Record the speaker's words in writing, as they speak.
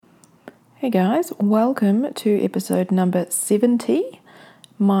Hey guys, welcome to episode number 70,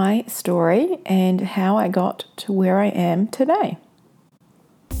 my story and how I got to where I am today.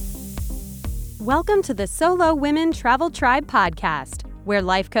 Welcome to the Solo Women Travel Tribe podcast, where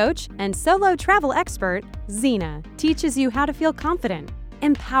life coach and solo travel expert Zena teaches you how to feel confident,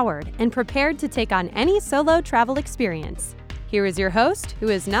 empowered, and prepared to take on any solo travel experience. Here is your host, who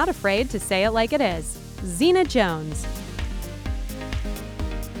is not afraid to say it like it is, Zena Jones.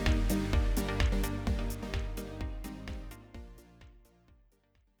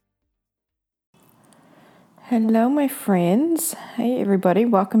 Hello my friends. Hey everybody,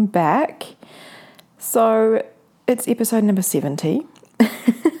 welcome back. So it's episode number 70.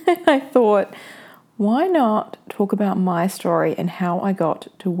 I thought, why not talk about my story and how I got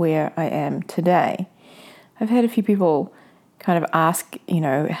to where I am today? I've had a few people kind of ask,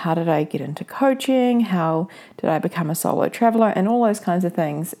 how did I get into coaching? How did I become a solo traveler? And all those kinds of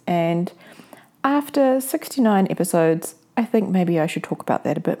things. And after 69 episodes, I think maybe I should talk about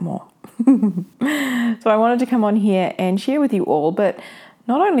that a bit more. So I wanted to come on here and share with you all, but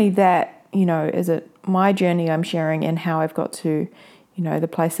not only that, is it my journey I'm sharing and how I've got to, the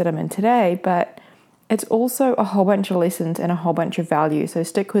place that I'm in today, but it's also a whole bunch of lessons and a whole bunch of value. So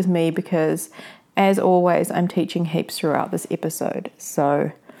stick with me because, as always, I'm teaching heaps throughout this episode.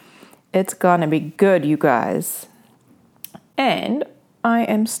 So it's gonna be good, you guys. And I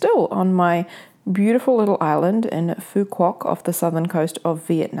am still on my beautiful little island in Phu Quoc off the southern coast of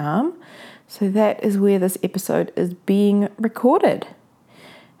Vietnam. So that is where this episode is being recorded.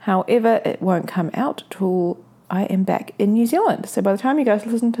 However, it won't come out till I am back in New Zealand. So by the time you guys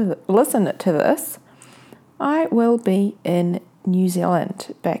listen to this, I will be in New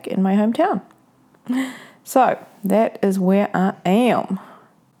Zealand, back in my hometown. So that is where I am.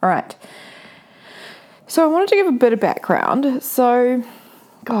 All right. So I wanted to give a bit of background. So,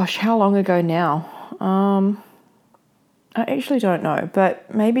 gosh, how long ago now? I actually don't know,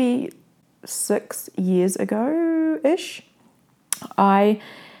 but maybe 6 years ago-ish. I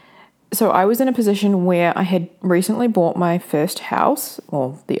was in a position where I had recently bought my first house,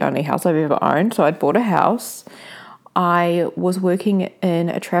 or the only house I've ever owned. So I'd bought a house. I was working in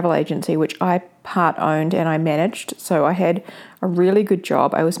a travel agency, which I part owned and I managed. So I had a really good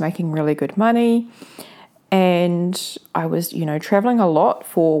job. I was making really good money. And I was, traveling a lot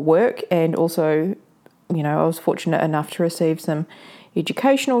for work, and also, I was fortunate enough to receive some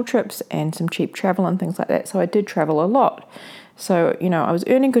educational trips and some cheap travel and things like that. So I did travel a lot. So, I was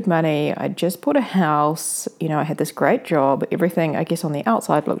earning good money. I just bought a house. I had this great job. Everything, I guess, on the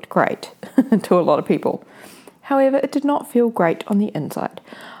outside looked great to a lot of people. However, it did not feel great on the inside.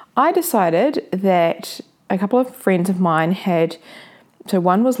 I decided that a couple of friends of mine so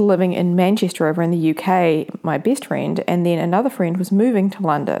one was living in Manchester over in the UK, my best friend, and then another friend was moving to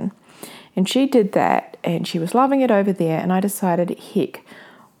London. And she did that, and she was loving it over there, and I decided, heck,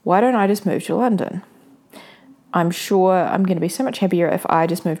 why don't I just move to London? I'm sure I'm going to be so much happier if I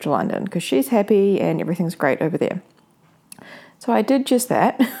just move to London, because she's happy and everything's great over there. So I did just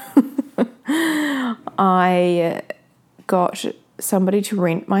that. I got somebody to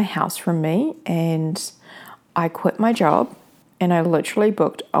rent my house from me, and I quit my job. And I literally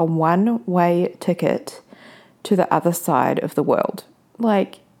booked a one-way ticket to the other side of the world.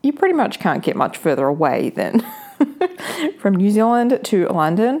 Like, you pretty much can't get much further away than from New Zealand to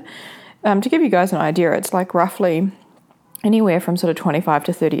London. To give you guys an idea, it's like roughly anywhere from sort of 25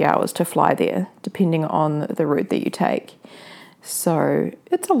 to 30 hours to fly there, depending on the route that you take. So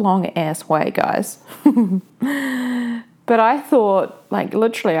it's a long-ass way, guys. But I thought,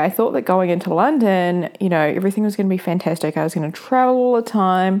 I thought that going into London, everything was going to be fantastic. I was going to travel all the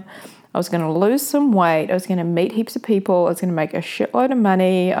time. I was going to lose some weight. I was going to meet heaps of people. I was going to make a shitload of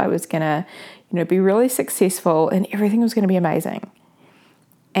money. I was going to, be really successful, and everything was going to be amazing.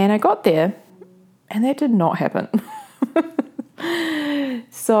 And I got there, and that did not happen.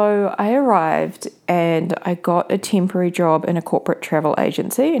 So I arrived and I got a temporary job in a corporate travel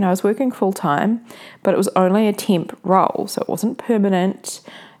agency, and I was working full time, but it was only a temp role, so it wasn't permanent.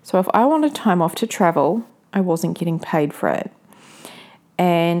 So if I wanted time off to travel, I wasn't getting paid for it.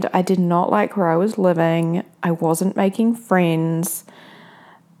 And I did not like where I was living. I wasn't making friends.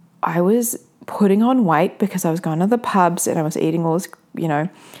 I was putting on weight because I was going to the pubs and I was eating all this,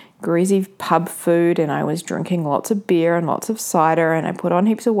 greasy pub food, and I was drinking lots of beer and lots of cider, and I put on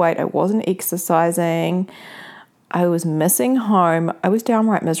heaps of weight. I wasn't exercising. I was missing home. I was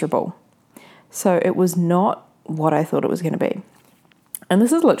downright miserable. So it was not what I thought it was going to be. And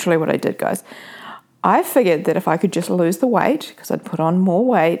this is literally what I did, guys. I figured that if I could just lose the weight, because I'd put on more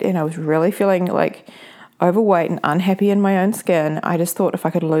weight and I was really feeling like overweight and unhappy in my own skin, I just thought if I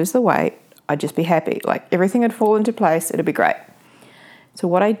could lose the weight, I'd just be happy. Like everything would fall into place. It'd be great. So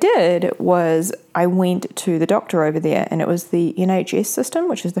what I did was I went to the doctor over there, and it was the NHS system,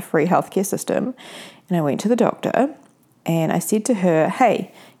 which is the free healthcare system. And I went to the doctor and I said to her,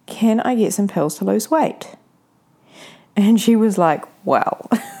 hey, can I get some pills to lose weight? And she was like, well,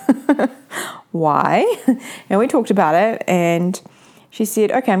 why? And we talked about it, and she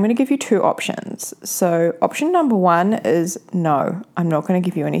said, okay, I'm going to give you 2 options. So option number 1 is no, I'm not going to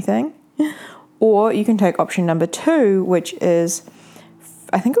give you anything. Or you can take option number 2, which is,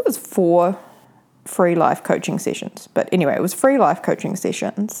 I think it was 4 free life coaching sessions. But anyway, it was free life coaching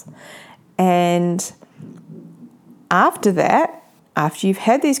sessions. And after that, after you've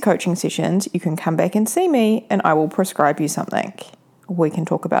had these coaching sessions, you can come back and see me and I will prescribe you something. We can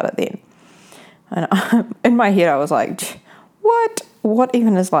talk about it then. And in my head, I was like, what? What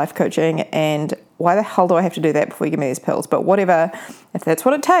even is life coaching? And why the hell do I have to do that before you give me these pills? But whatever, if that's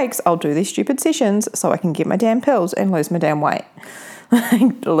what it takes, I'll do these stupid sessions so I can get my damn pills and lose my damn weight.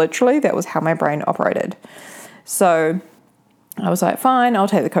 Literally, that was how my brain operated. So I was like, fine, I'll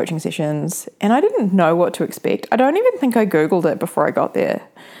take the coaching sessions. And I didn't know what to expect. I don't even think I Googled it before I got there.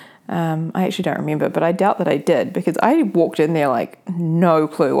 I actually don't remember, but I doubt that I did, because I walked in there like no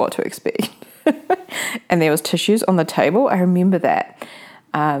clue what to expect. And there was tissues on the table. I remember that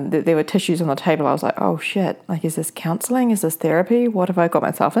there were tissues on the table. I was like, oh shit, like, is this counseling? Is this therapy? What have I got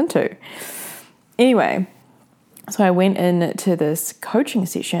myself into? Anyway, so I went into this coaching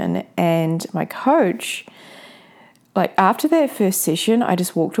session, and my coach, like after that first session, I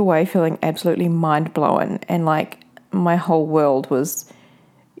just walked away feeling absolutely mind blown, and like my whole world was,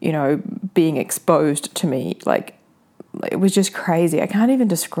 being exposed to me. Like it was just crazy. I can't even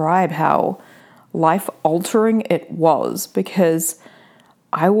describe how life altering it was, because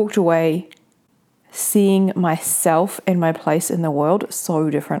I walked away seeing myself and my place in the world so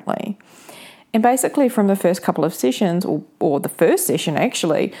differently. And basically from the first couple of sessions, or the first session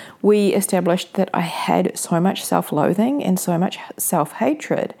actually, we established that I had so much self-loathing and so much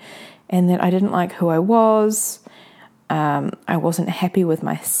self-hatred, and that I didn't like who I was. I wasn't happy with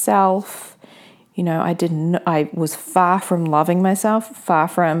myself. I was far from loving myself, far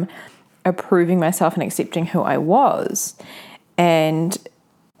from approving myself and accepting who I was. And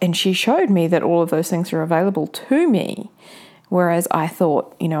she showed me that all of those things are available to me, whereas I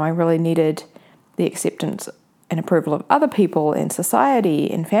thought, I really needed the acceptance and approval of other people and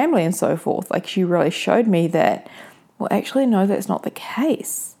society and family and so forth. Like, she really showed me that, well, actually, no, that's not the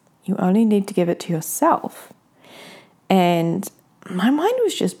case. You only need to give it to yourself. And my mind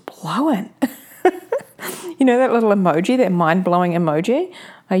was just blown. That little emoji, that mind-blowing emoji?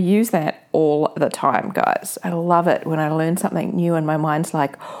 I use that all the time, guys. I love it when I learn something new and my mind's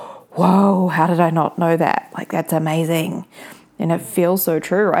like, whoa, how did I not know that? Like, that's amazing. And it feels so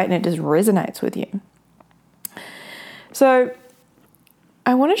true, right? And it just resonates with you. So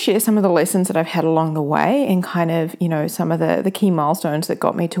I want to share some of the lessons that I've had along the way, and kind of, some of the key milestones that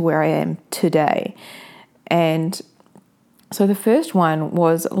got me to where I am today. And so the first one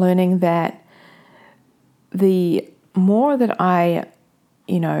was learning that the more that I,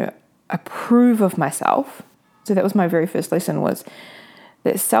 approve of myself, so that was my very first lesson, was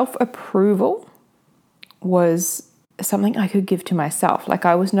that self-approval was something I could give to myself. Like,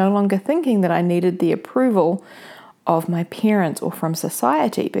 I was no longer thinking that I needed the approval of my parents or from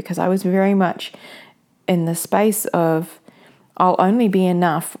society, because I was very much in the space of, I'll only be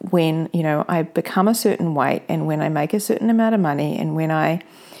enough when, I become a certain weight, and when I make a certain amount of money, and when I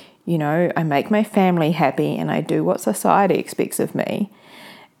make my family happy, and I do what society expects of me.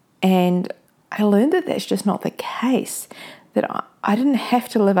 And I learned that that's just not the case, that I didn't have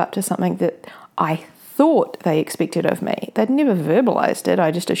to live up to something that I thought they expected of me. They'd never verbalized it,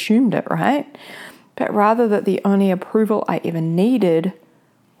 I just assumed it, right? But rather that the only approval I ever needed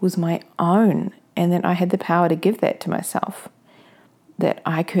was my own, and that I had the power to give that to myself. That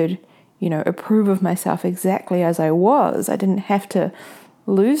I could, approve of myself exactly as I was. I didn't have to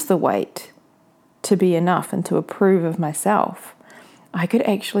lose the weight to be enough and to approve of myself. I could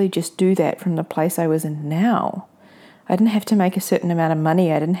actually just do that from the place I was in now. I didn't have to make a certain amount of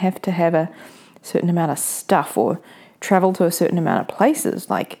money. I didn't have to have a certain amount of stuff or travel to a certain amount of places.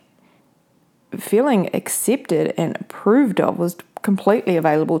 Like, feeling accepted and approved of was completely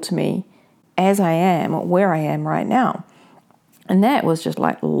available to me as I am, or where I am right now. And that was just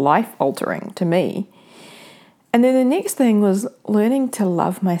like life-altering to me. And then the next thing was learning to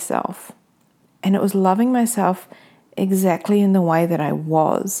love myself. And it was loving myself exactly in the way that I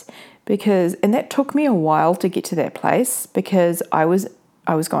was. And that took me a while to get to that place, because I was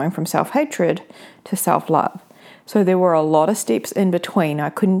going from self-hatred to self-love. So there were a lot of steps in between. I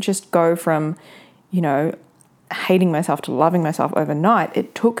couldn't just go from, hating myself to loving myself overnight.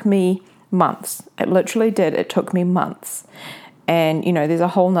 It took me months. It literally did. It took me months. And, there's a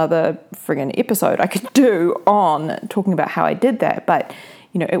whole nother friggin' episode I could do on talking about how I did that. But,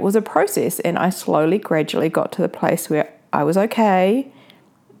 it was a process, and I slowly, gradually got to the place where I was okay.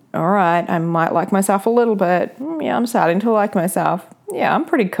 All right, I might like myself a little bit. Yeah, I'm starting to like myself. Yeah, I'm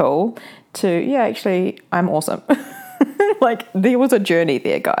pretty cool. Actually, I'm awesome. There was a journey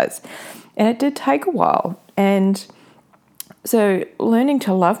there, guys. And it did take a while. And so learning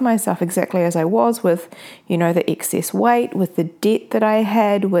to love myself exactly as I was, with, the excess weight, with the debt that I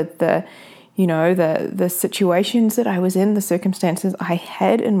had, with the situations that I was in, the circumstances I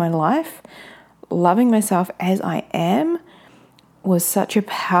had in my life, loving myself as I am was such a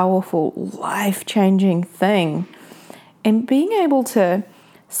powerful, life-changing thing. And being able to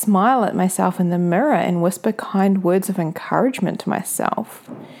smile at myself in the mirror and whisper kind words of encouragement to myself,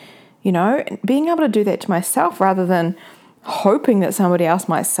 being able to do that to myself rather than hoping that somebody else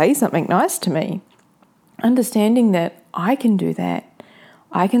might say something nice to me, understanding that I can do that.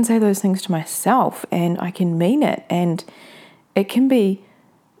 I can say those things to myself and I can mean it, and it can be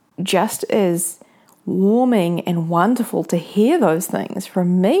just as warming and wonderful to hear those things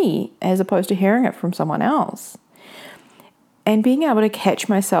from me as opposed to hearing it from someone else. And being able to catch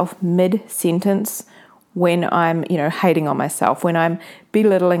myself mid-sentence when I'm, hating on myself, when I'm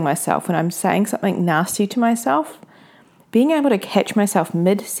belittling myself, when I'm saying something nasty to myself, being able to catch myself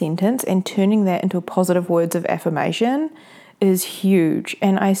mid-sentence and turning that into positive words of affirmation is huge.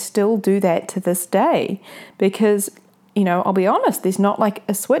 And I still do that to this day because, I'll be honest, there's not like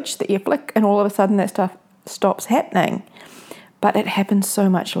a switch that you flick and all of a sudden that stuff stops happening. But it happens so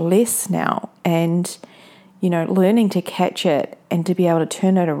much less now. And, learning to catch it and to be able to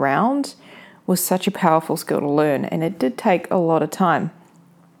turn it around was such a powerful skill to learn. And it did take a lot of time.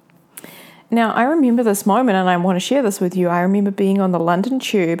 Now, I remember this moment, and I want to share this with you. I remember being on the London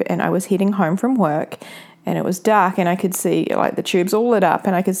Tube, and I was heading home from work, and it was dark, and I could see, the tube's all lit up,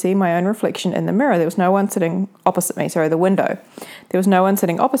 and I could see my own reflection in the mirror. There was no one sitting opposite me, the window. There was no one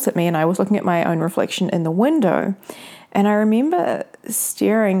sitting opposite me, and I was looking at my own reflection in the window. And I remember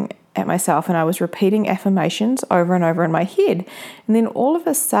staring at myself, and I was repeating affirmations over and over in my head. And then all of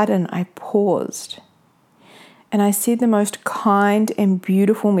a sudden, I paused. And I said the most kind and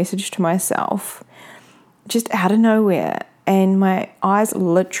beautiful message to myself, just out of nowhere. And my eyes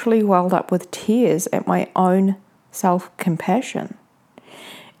literally welled up with tears at my own self-compassion.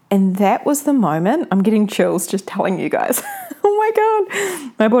 And that was the moment, I'm getting chills just telling you guys. Oh my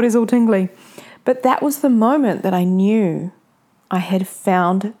God, my body's all tingly. But that was the moment that I knew I had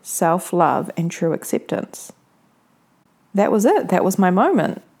found self-love and true acceptance. That was it. That was my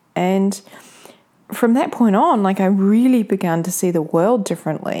moment. And from that point on, I really began to see the world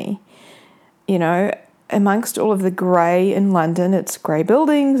differently. Amongst all of the grey in London, it's grey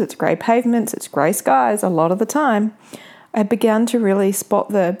buildings, it's grey pavements, it's grey skies a lot of the time. I began to really spot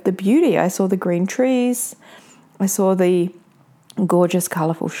the beauty. I saw the green trees, I saw the gorgeous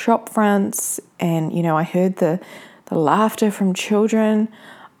colourful shop fronts, and, I heard the laughter from children.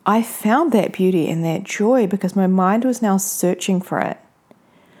 I found that beauty and that joy because my mind was now searching for it.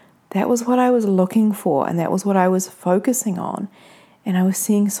 That was what I was looking for, and that was what I was focusing on. And I was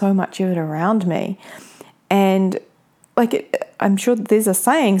seeing so much of it around me. And I'm sure there's a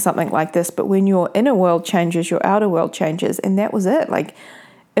saying something like this, but when your inner world changes, your outer world changes. And that was it.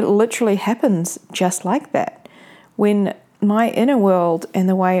 It literally happens just like that. When my inner world and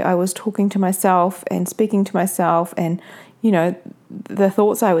the way I was talking to myself and speaking to myself and, the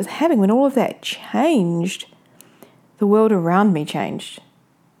thoughts I was having, when all of that changed, the world around me changed.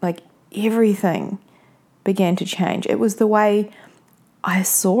 Everything began to change. It was the way I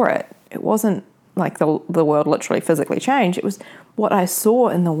saw it. It wasn't like the world literally physically changed. It was what I saw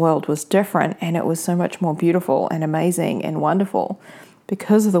in the world was different, and it was so much more beautiful and amazing and wonderful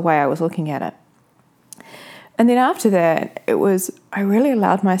because of the way I was looking at it. And then after that, I really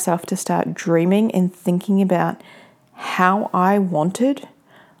allowed myself to start dreaming and thinking about how I wanted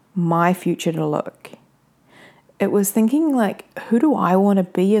my future to look. It was thinking who do I want to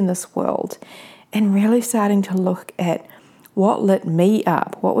be in this world? And really starting to look at what lit me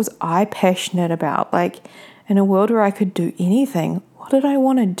up. What was I passionate about? In a world where I could do anything, what did I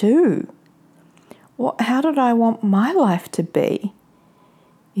want to do? How did I want my life to be?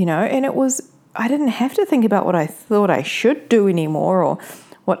 And I didn't have to think about what I thought I should do anymore, or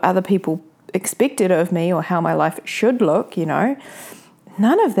what other people expected of me, or how my life should look, None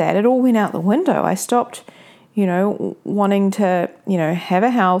of that. It all went out the window. I stopped wanting to, have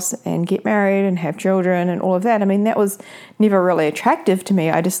a house and get married and have children and all of that. I mean, that was never really attractive to me.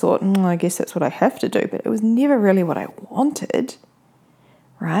 I just thought, I guess that's what I have to do. But it was never really what I wanted,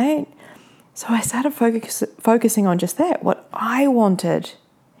 right? So I started focusing on just that, what I wanted.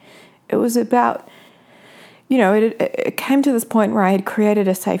 It was about, it came to this point where I had created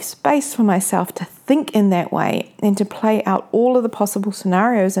a safe space for myself to think in that way and to play out all of the possible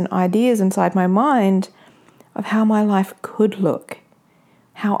scenarios and ideas inside my mind of how my life could look,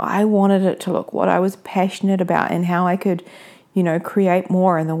 how I wanted it to look, what I was passionate about, and how I could, create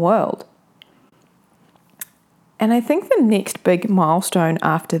more in the world. And I think the next big milestone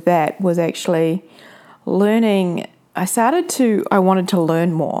after that was actually learning. I wanted to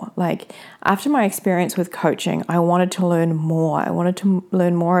learn more. Like after my experience with coaching, I wanted to learn more. I wanted to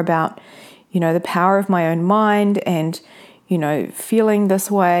learn more about, the power of my own mind and, feeling this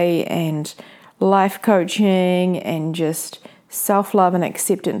way and life coaching and just self-love and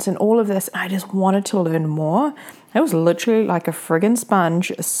acceptance and all of this. I just wanted to learn more. I was literally like a friggin'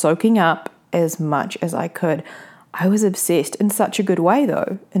 sponge soaking up as much as I could. I was obsessed in such a good way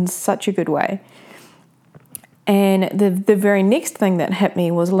though, in such a good way. And the very next thing that hit me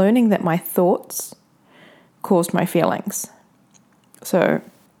was learning that my thoughts caused my feelings. So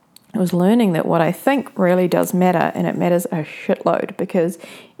I was learning that what I think really does matter, and it matters a shitload, because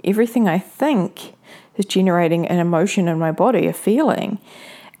everything I think is generating an emotion in my body, a feeling.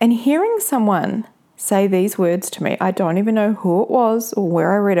 And hearing someone say these words to me, I don't even know who it was or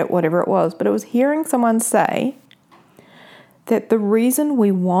where I read it, whatever it was, but it was hearing someone say that the reason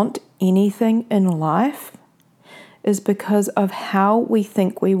we want anything in life is because of how we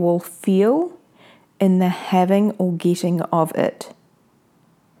think we will feel in the having or getting of it.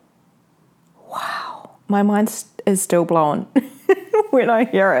 Wow. My mind is still blown when I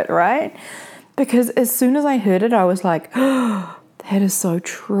hear it, right? Because as soon as I heard it, I was like, oh, that is so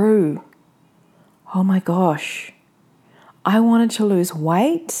true. Oh my gosh. I wanted to lose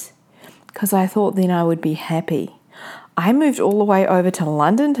weight because I thought then I would be happy. I moved all the way over to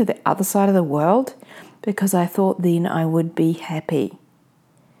London, to the other side of the world, because I thought then I would be happy.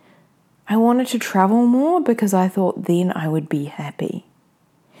 I wanted to travel more because I thought then I would be happy.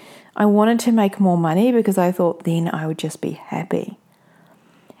 I wanted to make more money because I thought then I would just be happy.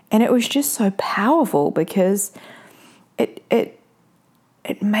 And it was just so powerful because it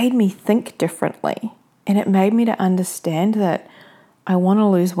made me think differently. And it made me to understand that I want to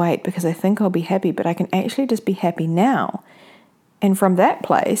lose weight because I think I'll be happy, but I can actually just be happy now. And from that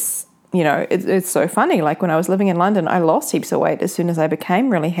place, it's so funny. Like when I was living in London, I lost heaps of weight as soon as I became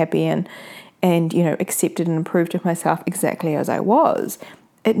really happy and accepted and approved of myself exactly as I was.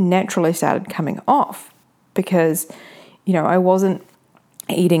 It naturally started coming off because, I wasn't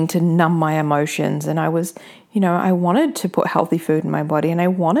eating to numb my emotions, and I was, I wanted to put healthy food in my body, and I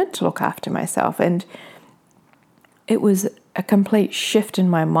wanted to look after myself. And it was a complete shift in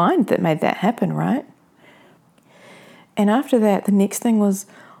my mind that made that happen, right? And after that, the next thing was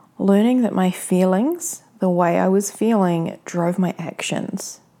learning that my feelings, the way I was feeling, drove my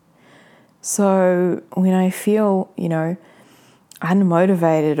actions. So when I feel,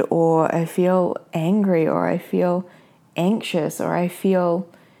 unmotivated, or I feel angry, or I feel anxious, or I feel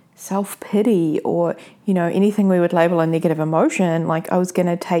self-pity, or, anything we would label a negative emotion, like I was going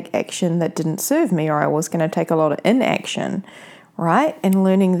to take action that didn't serve me, or I was going to take a lot of inaction, right? And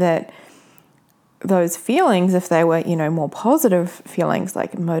learning that those feelings, if they were, more positive feelings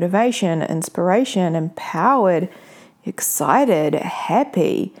like motivation, inspiration, empowered, excited,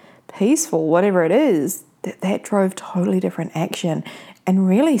 happy, peaceful, whatever it is, that drove totally different action. And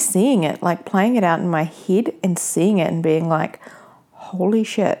really seeing it, like playing it out in my head and seeing it and being like, holy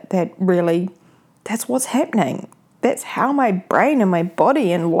shit, that's what's happening. That's how my brain and my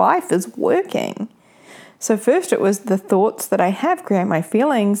body and life is working. So first it was the thoughts that I have create my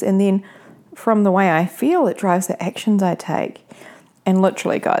feelings, and then from the way I feel, it drives the actions I take. And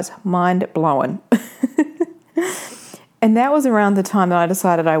literally, guys, mind blowing. And that was around the time that I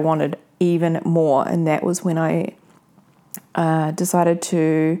decided I wanted even more. And that was when I decided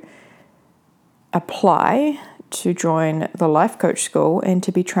to apply to join the life coach school and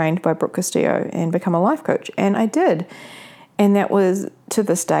to be trained by Brooke Castillo and become a life coach. And I did. And that was, to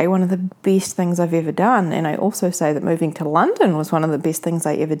this day, one of the best things I've ever done. And I also say that moving to London was one of the best things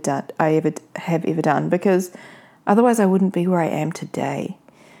I have ever done, because otherwise I wouldn't be where I am today.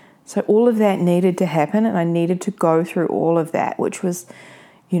 So all of that needed to happen, and I needed to go through all of that, which was,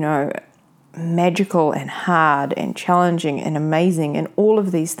 magical and hard and challenging and amazing and all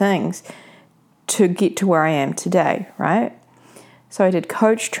of these things to get to where I am today, right? So I did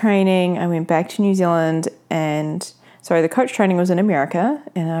coach training. I went back to New Zealand and the coach training was in America,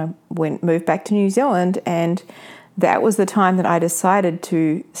 and I moved back to New Zealand, and that was the time that I decided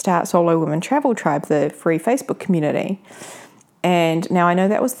to start Solo Women Travel Tribe, the free Facebook community. And now I know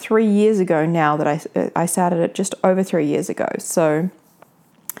that was 3 years ago now that I started it, just over 3 years ago. So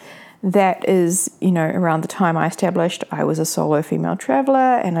that is, around the time I established I was a solo female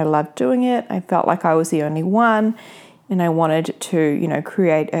traveler, and I loved doing it. I felt like I was the only one, and I wanted to,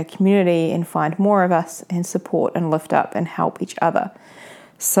 create a community and find more of us and support and lift up and help each other.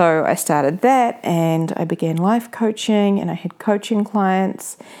 So I started that, and I began life coaching, and I had coaching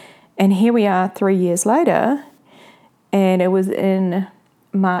clients, and here we are 3 years later. And it was in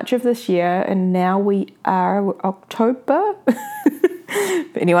March of this year, and now we are October.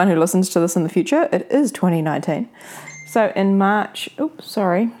 For anyone who listens to this in the future, it is 2019. So in March, you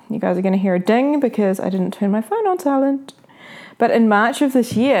guys are going to hear a ding because I didn't turn my phone on silent. But in March of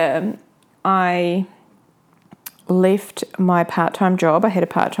this year, I left my part-time job. I had a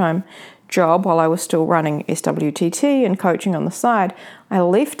part-time job while I was still running SWTT and coaching on the side. I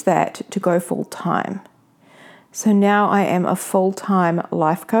left that to go full-time. So now I am a full-time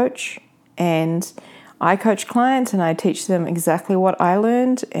life coach, and I coach clients and I teach them exactly what I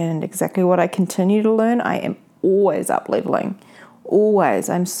learned and exactly what I continue to learn. I am always up-leveling, always.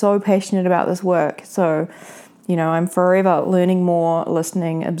 I'm so passionate about this work. So, I'm forever learning more,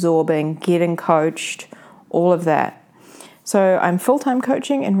 listening, absorbing, getting coached, all of that. So I'm full-time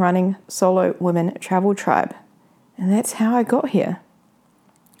coaching and running Solo Women Travel Tribe. And that's how I got here.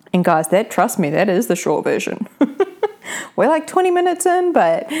 And guys, trust me, that is the short version. We're like 20 minutes in,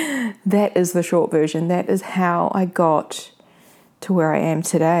 but that is the short version. That is how I got to where I am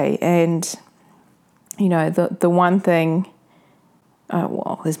today. And, the one thing,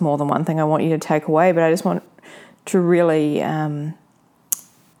 there's more than one thing I want you to take away, but I just want to really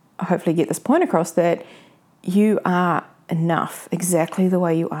hopefully get this point across that you are enough exactly the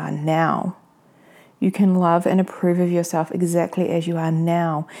way you are now. You can love and approve of yourself exactly as you are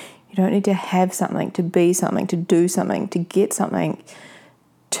now. You don't need to have something, to be something, to do something, to get something,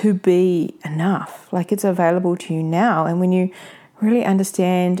 to be enough. Like, it's available to you now. And when you really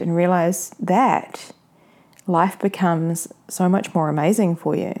understand and realize that, life becomes so much more amazing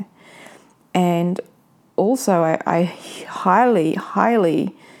for you. And also, I highly,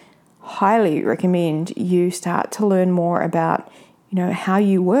 highly, highly recommend you start to learn more about how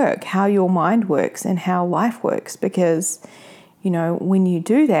you work, how your mind works, and how life works. Because, when you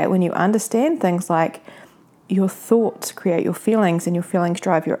do that, when you understand things like your thoughts create your feelings and your feelings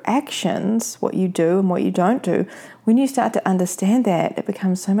drive your actions, what you do and what you don't do, when you start to understand that, it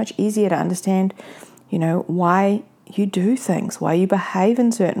becomes so much easier to understand, why you do things, why you behave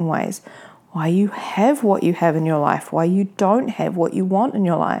in certain ways, why you have what you have in your life, why you don't have what you want in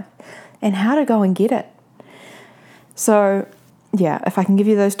your life, and how to go and get it. So, yeah, if I can give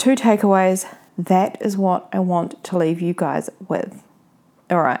you those 2 takeaways, that is what I want to leave you guys with.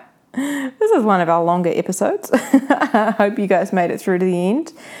 All right. This is one of our longer episodes. I hope you guys made it through to the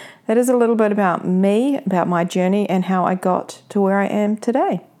end. That is a little bit about me, about my journey, and how I got to where I am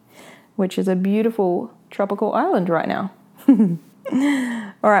today, which is a beautiful tropical island right now.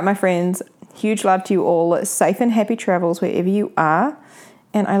 All right, my friends, huge love to you all. Safe and happy travels wherever you are.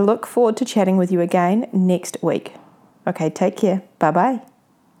 And I look forward to chatting with you again next week. Okay, take care. Bye-bye.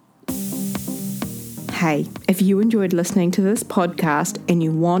 Hey, if you enjoyed listening to this podcast and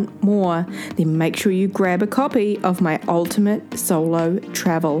you want more, then make sure you grab a copy of my Ultimate Solo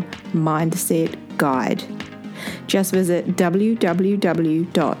Travel Mindset Guide. Just visit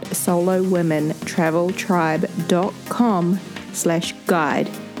www.solowomentraveltribe.com/guide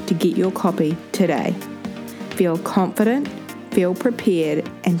to get your copy today. Feel confident, feel prepared,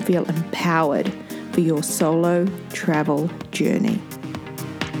 and feel empowered for your solo travel journey.